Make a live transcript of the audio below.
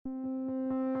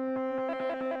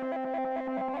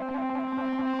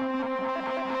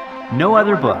No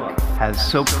other book has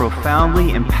so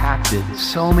profoundly impacted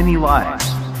so many lives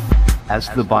as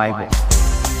the Bible.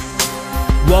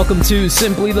 Welcome to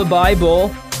Simply the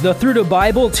Bible, the Through the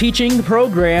Bible teaching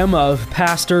program of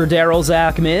Pastor Daryl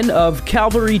Zachman of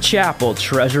Calvary Chapel,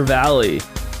 Treasure Valley.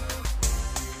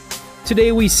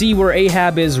 Today we see where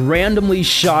Ahab is randomly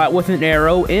shot with an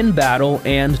arrow in battle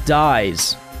and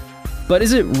dies. But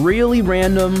is it really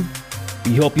random?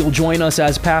 We hope you'll join us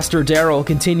as Pastor Daryl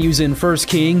continues in 1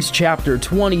 Kings chapter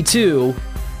 22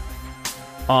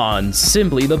 on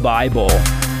Simply the Bible.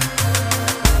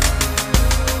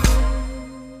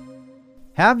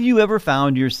 Have you ever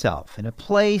found yourself in a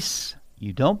place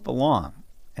you don't belong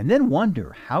and then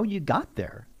wonder how you got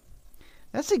there?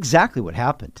 That's exactly what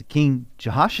happened to King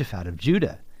Jehoshaphat of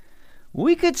Judah.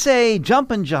 We could say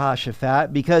jumping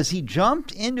Jehoshaphat because he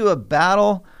jumped into a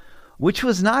battle which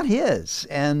was not his,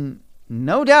 and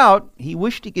no doubt he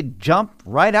wished he could jump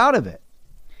right out of it.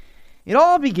 It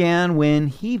all began when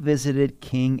he visited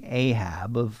King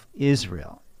Ahab of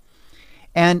Israel.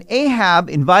 And Ahab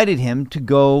invited him to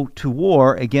go to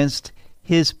war against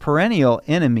his perennial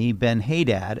enemy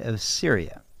Ben-Hadad of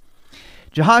Syria.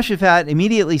 Jehoshaphat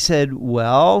immediately said,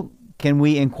 "Well, can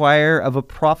we inquire of a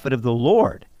prophet of the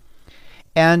Lord?"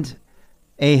 And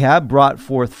Ahab brought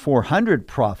forth 400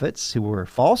 prophets who were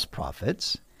false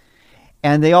prophets.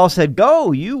 And they all said,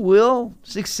 "Go, you will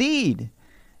succeed."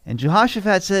 And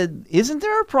Jehoshaphat said, "Isn't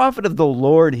there a prophet of the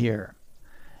Lord here?"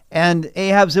 And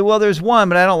Ahab said, "Well, there's one,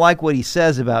 but I don't like what he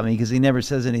says about me because he never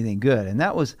says anything good." And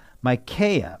that was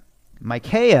Micaiah.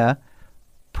 Micaiah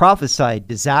prophesied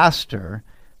disaster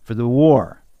for the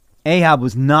war. Ahab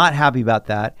was not happy about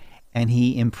that, and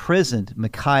he imprisoned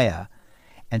Micaiah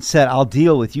and said, "I'll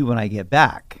deal with you when I get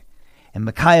back." And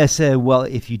Micaiah said, "Well,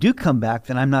 if you do come back,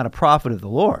 then I'm not a prophet of the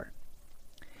Lord."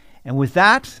 And with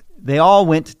that, they all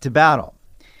went to battle.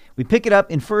 We pick it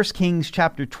up in 1 Kings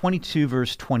chapter 22,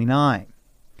 verse 29.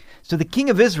 So the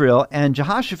king of Israel and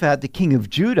Jehoshaphat, the king of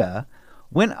Judah,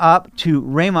 went up to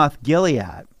Ramoth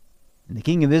Gilead. And the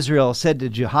king of Israel said to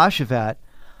Jehoshaphat,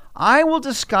 "I will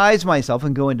disguise myself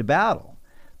and go into battle,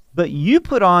 but you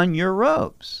put on your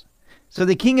robes." So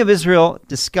the king of Israel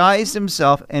disguised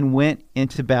himself and went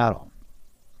into battle.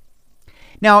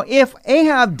 Now, if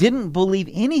Ahab didn't believe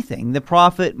anything the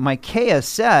prophet Micaiah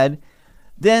said,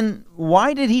 then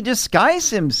why did he disguise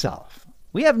himself?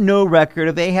 We have no record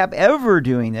of Ahab ever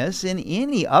doing this in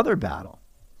any other battle.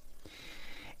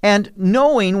 And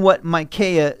knowing what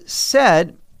Micaiah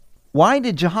said, why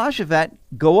did Jehoshaphat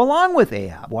go along with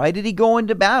Ahab? Why did he go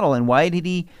into battle? And why did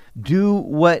he do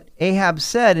what Ahab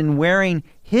said in wearing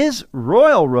his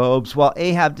royal robes while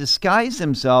Ahab disguised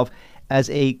himself as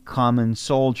a common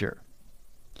soldier?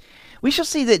 We shall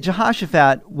see that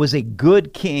Jehoshaphat was a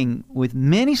good king with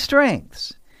many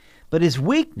strengths, but his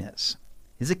weakness,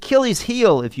 his Achilles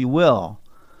heel, if you will,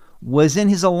 was in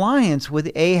his alliance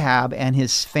with Ahab and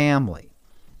his family.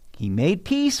 He made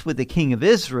peace with the king of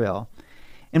Israel,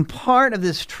 and part of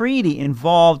this treaty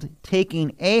involved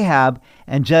taking Ahab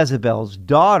and Jezebel's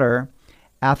daughter,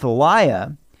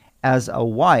 Athaliah, as a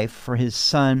wife for his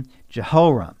son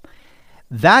Jehoram.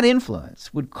 That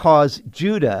influence would cause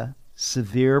Judah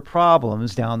severe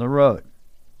problems down the road.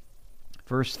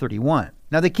 Verse 31.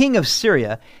 Now the king of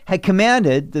Syria had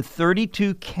commanded the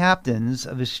 32 captains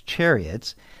of his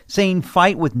chariots, saying,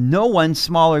 "Fight with no one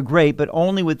small or great, but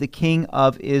only with the king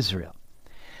of Israel."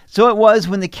 So it was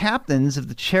when the captains of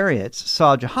the chariots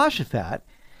saw Jehoshaphat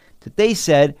that they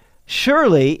said,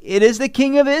 "Surely it is the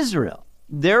king of Israel."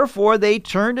 Therefore they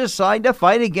turned aside to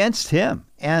fight against him,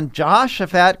 and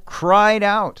Jehoshaphat cried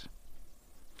out.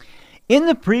 In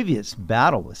the previous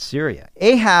battle with Syria,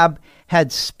 Ahab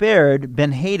had spared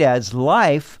Ben-Hadad's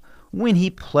life when he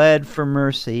pled for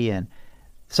mercy and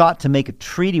sought to make a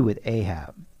treaty with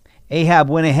Ahab. Ahab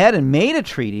went ahead and made a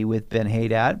treaty with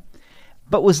Ben-Hadad,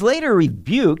 but was later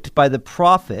rebuked by the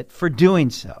prophet for doing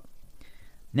so.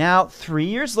 Now, 3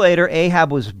 years later, Ahab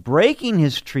was breaking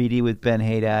his treaty with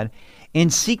Ben-Hadad in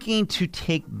seeking to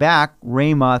take back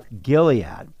Ramoth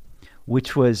Gilead,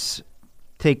 which was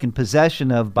taken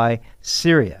possession of by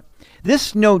Syria.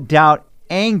 This no doubt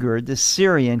angered the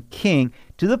Syrian king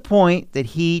to the point that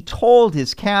he told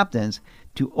his captains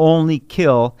to only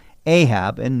kill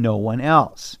Ahab and no one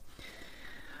else.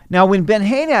 Now, when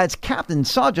Ben-Hadad's captains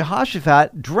saw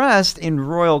Jehoshaphat dressed in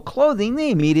royal clothing,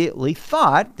 they immediately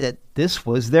thought that this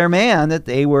was their man that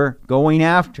they were going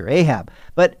after, Ahab.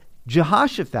 But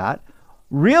Jehoshaphat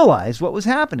realized what was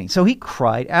happening, so he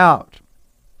cried out.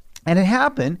 And it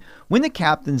happened when the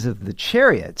captains of the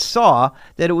chariots saw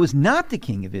that it was not the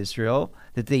king of Israel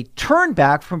that they turned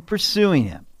back from pursuing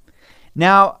him.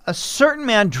 Now, a certain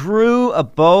man drew a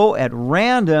bow at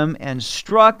random and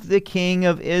struck the king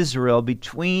of Israel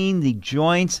between the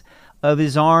joints of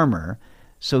his armor.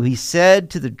 So he said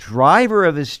to the driver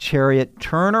of his chariot,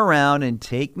 "Turn around and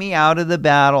take me out of the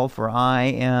battle, for I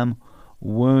am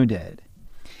wounded."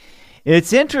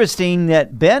 It's interesting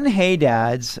that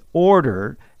Ben-Hadad's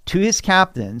order to his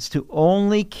captains to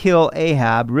only kill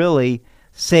Ahab really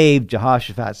saved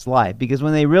Jehoshaphat's life, because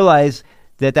when they realized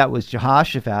that that was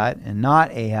Jehoshaphat and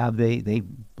not Ahab, they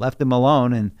left him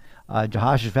alone, and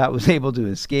Jehoshaphat was able to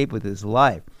escape with his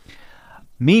life.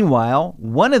 Meanwhile,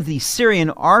 one of the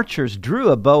Syrian archers drew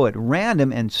a bow at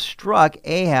random and struck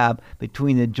Ahab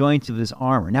between the joints of his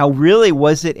armor. Now, really,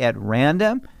 was it at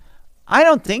random? I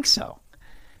don't think so,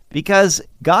 because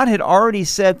God had already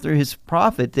said through his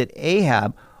prophet that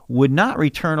Ahab would not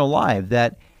return alive,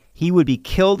 that he would be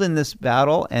killed in this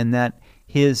battle, and that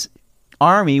his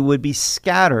army would be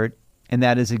scattered, and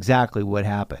that is exactly what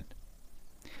happened.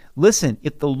 Listen,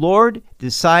 if the Lord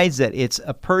decides that it's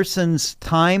a person's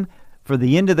time for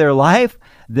the end of their life,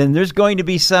 then there's going to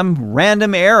be some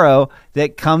random arrow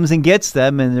that comes and gets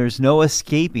them, and there's no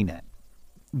escaping it.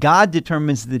 God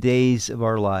determines the days of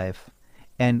our life,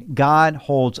 and God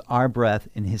holds our breath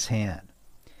in his hand.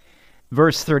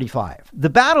 Verse 35, the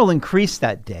battle increased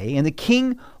that day, and the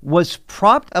king was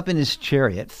propped up in his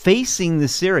chariot, facing the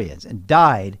Syrians, and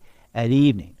died at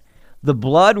evening. The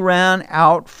blood ran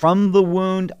out from the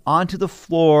wound onto the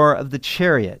floor of the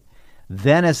chariot.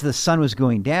 Then, as the sun was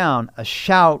going down, a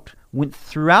shout went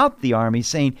throughout the army,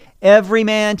 saying, "Every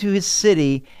man to his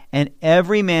city, and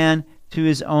every man to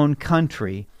his own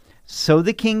country." So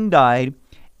the king died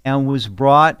and was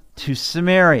brought to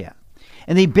Samaria.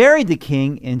 And they buried the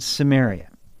king in Samaria.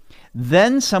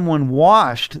 Then someone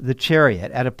washed the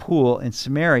chariot at a pool in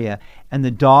Samaria, and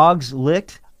the dogs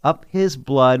licked up his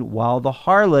blood while the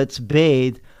harlots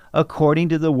bathed, according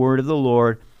to the word of the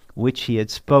Lord, which he had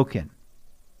spoken.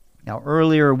 Now,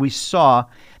 earlier we saw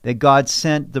that God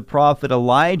sent the prophet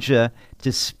Elijah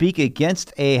to speak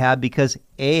against Ahab because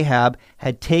Ahab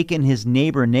had taken his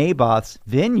neighbor Naboth's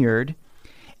vineyard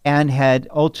and had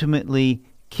ultimately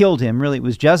killed him. Really, it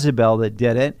was Jezebel that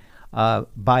did it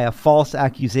by a false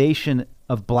accusation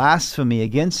of blasphemy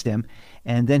against him,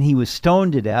 and then he was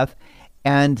stoned to death.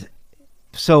 And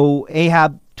so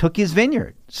Ahab took his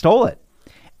vineyard, stole it.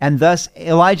 And thus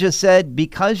Elijah said,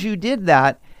 because you did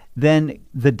that, then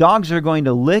the dogs are going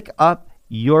to lick up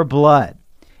your blood.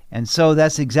 And so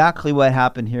that's exactly what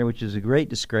happened here, which is a great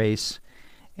disgrace.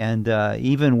 And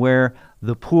even where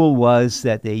the pool was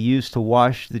that they used to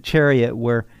wash the chariot,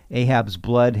 where Ahab's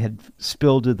blood had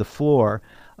spilled to the floor,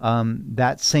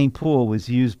 that same pool was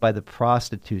used by the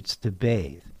prostitutes to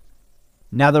bathe.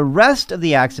 Now the rest of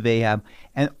the acts of Ahab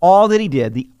and all that he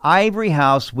did, the ivory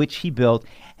house which he built,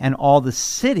 and all the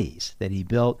cities that he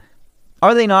built,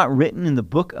 are they not written in the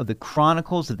book of the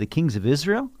Chronicles of the Kings of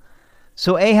Israel?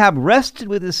 So Ahab rested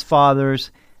with his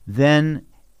fathers, then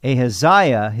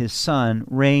Ahaziah, his son,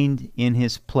 reigned in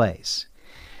his place.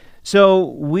 So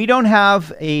we don't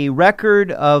have a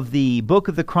record of the book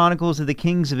of the Chronicles of the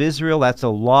Kings of Israel. That's a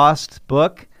lost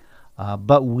book.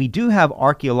 But we do have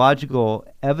archaeological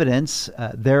evidence.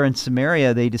 There in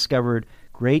Samaria, they discovered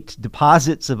great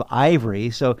deposits of ivory.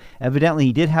 So evidently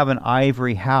he did have an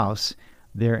ivory house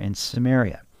there in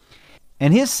Samaria.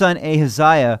 And his son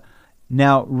Ahaziah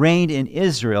now reigned in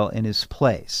Israel in his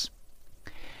place.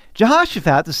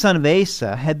 Jehoshaphat, the son of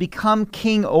Asa, had become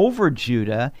king over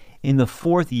Judah in the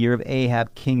 4th year of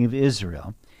Ahab, king of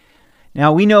Israel.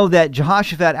 Now we know that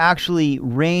Jehoshaphat actually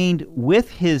reigned with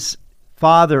his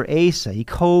father Asa. He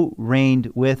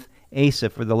co-reigned with Asa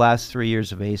for the last 3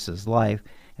 years of Asa's life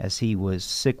as he was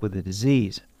sick with a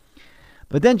disease.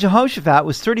 But then Jehoshaphat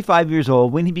was 35 years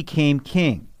old when he became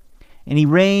king, and he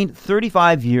reigned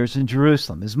 35 years in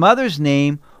Jerusalem. His mother's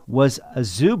name was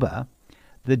Azubah,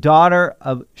 the daughter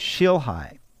of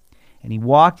Shilhi, and he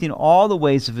walked in all the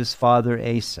ways of his father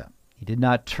Asa. He did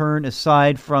not turn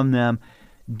aside from them,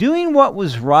 doing what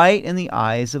was right in the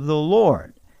eyes of the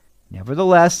Lord.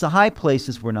 Nevertheless, the high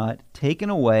places were not taken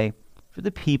away, for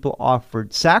the people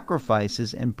offered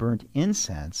sacrifices and burnt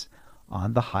incense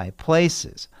on the high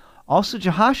places. Also,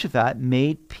 Jehoshaphat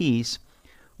made peace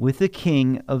with the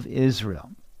king of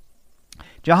Israel.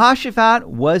 Jehoshaphat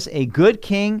was a good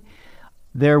king.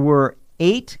 There were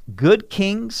 8 good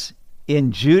kings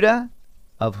in Judah,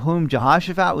 of whom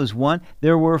Jehoshaphat was one.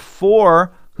 There were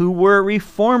 4 who were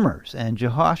reformers, and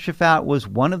Jehoshaphat was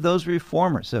one of those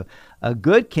reformers. So a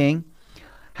good king.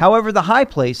 However, the high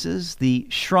places, the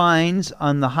shrines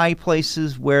on the high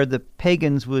places where the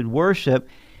pagans would worship,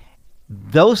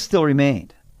 those still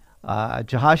remained.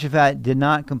 Jehoshaphat did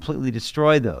not completely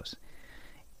destroy those.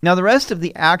 Now, the rest of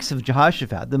the acts of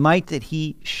Jehoshaphat, the might that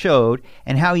he showed,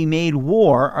 and how he made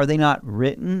war, are they not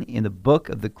written in the book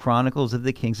of the Chronicles of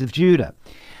the Kings of Judah?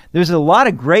 There's a lot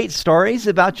of great stories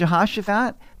about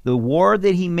Jehoshaphat, the war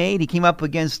that he made. He came up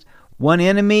against one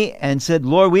enemy and said,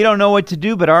 Lord, we don't know what to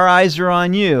do, but our eyes are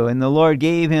on you. And the Lord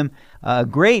gave him a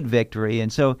great victory.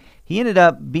 And so he ended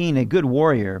up being a good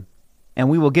warrior. And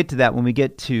we will get to that when we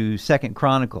get to 2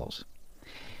 Chronicles.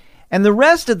 And the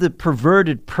rest of the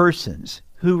perverted persons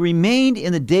who remained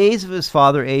in the days of his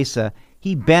father Asa,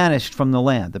 he banished from the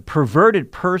land. The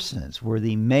perverted persons were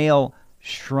the male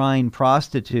shrine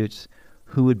prostitutes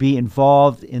who would be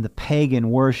involved in the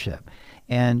pagan worship.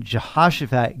 And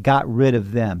Jehoshaphat got rid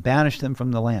of them, banished them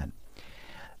from the land.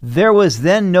 There was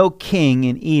then no king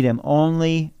in Edom,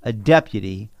 only a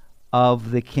deputy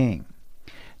of the king.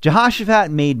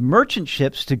 Jehoshaphat made merchant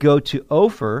ships to go to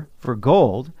Ophir for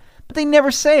gold, but they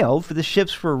never sailed, for the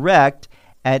ships were wrecked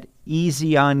at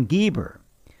Ezion-Geber.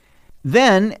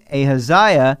 Then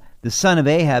Ahaziah, the son of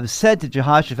Ahab, said to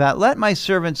Jehoshaphat, let my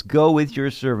servants go with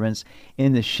your servants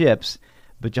in the ships.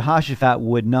 But Jehoshaphat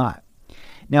would not.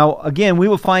 Now, again, we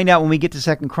will find out when we get to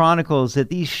 2 Chronicles that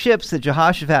these ships that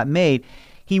Jehoshaphat made,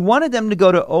 he wanted them to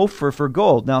go to Ophir for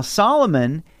gold. Now,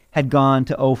 Solomon had gone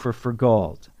to Ophir for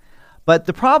gold. But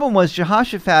the problem was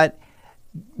Jehoshaphat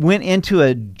went into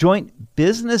a joint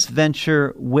business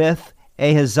venture with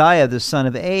Ahaziah, the son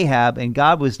of Ahab, and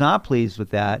God was not pleased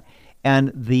with that,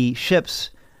 and the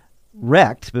ships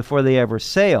wrecked before they ever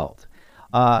sailed.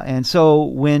 And so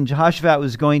when Jehoshaphat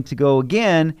was going to go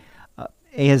again,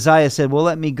 Ahaziah said, well,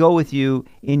 let me go with you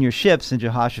in your ships. And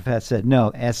Jehoshaphat said,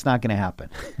 no, that's not going to happen.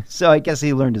 So I guess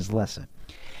he learned his lesson.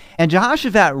 And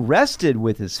Jehoshaphat rested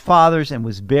with his fathers and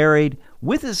was buried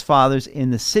with his fathers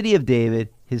in the city of David,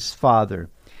 his father.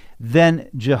 Then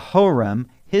Jehoram,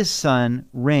 his son,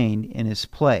 reigned in his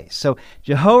place. So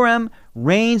Jehoram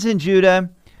reigns in Judah.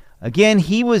 Again,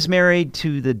 he was married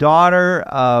to the daughter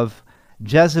of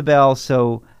Jezebel,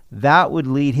 so that would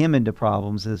lead him into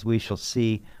problems, as we shall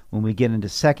see when we get into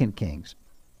 2 Kings.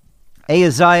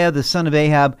 Ahaziah, the son of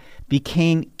Ahab,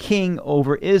 became king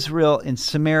over Israel in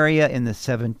Samaria in the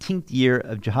 17th year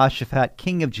of Jehoshaphat,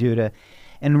 king of Judah,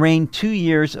 and reigned 2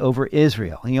 years over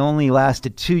Israel. He only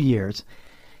lasted 2 years.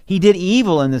 He did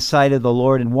evil in the sight of the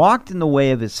Lord and walked in the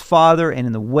way of his father and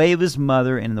in the way of his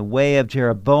mother and in the way of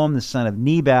Jeroboam the son of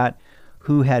Nebat,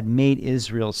 who had made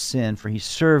Israel sin, for he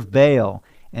served Baal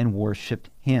and worshipped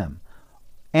him,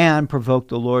 and provoked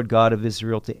the Lord God of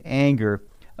Israel to anger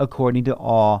according to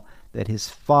all that his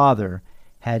father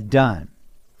had done.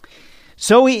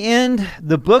 So we end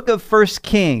the book of 1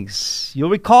 Kings. You'll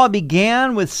recall it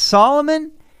began with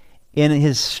Solomon in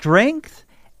his strength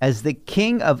as the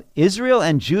king of Israel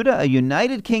and Judah, a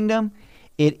united kingdom.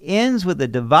 It ends with a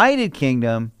divided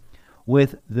kingdom,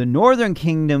 with the northern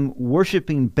kingdom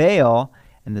worshiping Baal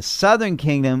and the southern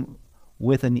kingdom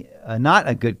with not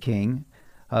a good king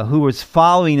who was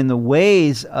following in the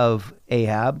ways of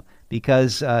Ahab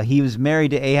because he was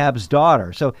married to Ahab's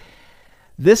daughter. So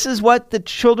this is what the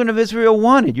children of Israel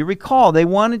wanted. You recall, they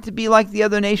wanted to be like the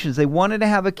other nations. They wanted to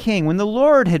have a king when the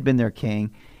Lord had been their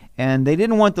king, and they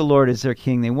didn't want the Lord as their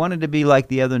king. They wanted to be like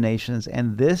the other nations,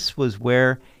 and this was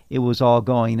where it was all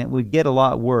going. It would get a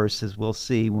lot worse, as we'll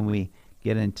see when we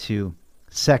get into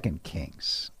 2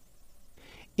 Kings.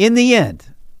 In the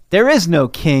end, there is no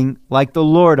king like the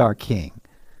Lord our King.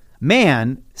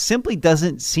 Man simply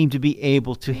doesn't seem to be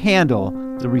able to handle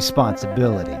the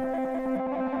responsibility.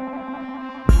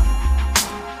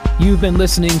 You've been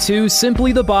listening to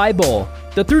Simply the Bible,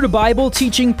 the Through the Bible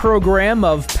teaching program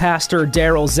of Pastor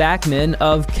Daryl Zachman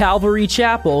of Calvary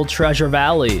Chapel, Treasure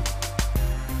Valley.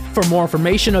 For more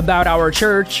information about our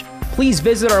church, please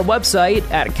visit our website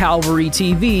at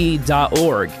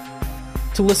calvarytv.org.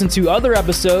 To listen to other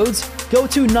episodes, go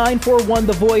to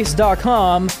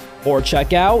 941thevoice.com or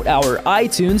check out our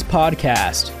iTunes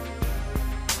podcast.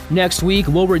 Next week,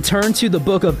 we'll return to the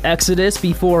book of Exodus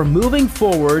before moving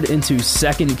forward into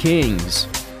 2 Kings.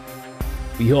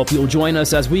 We hope you'll join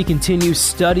us as we continue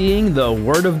studying the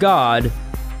Word of God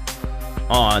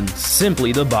on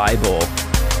Simply the Bible.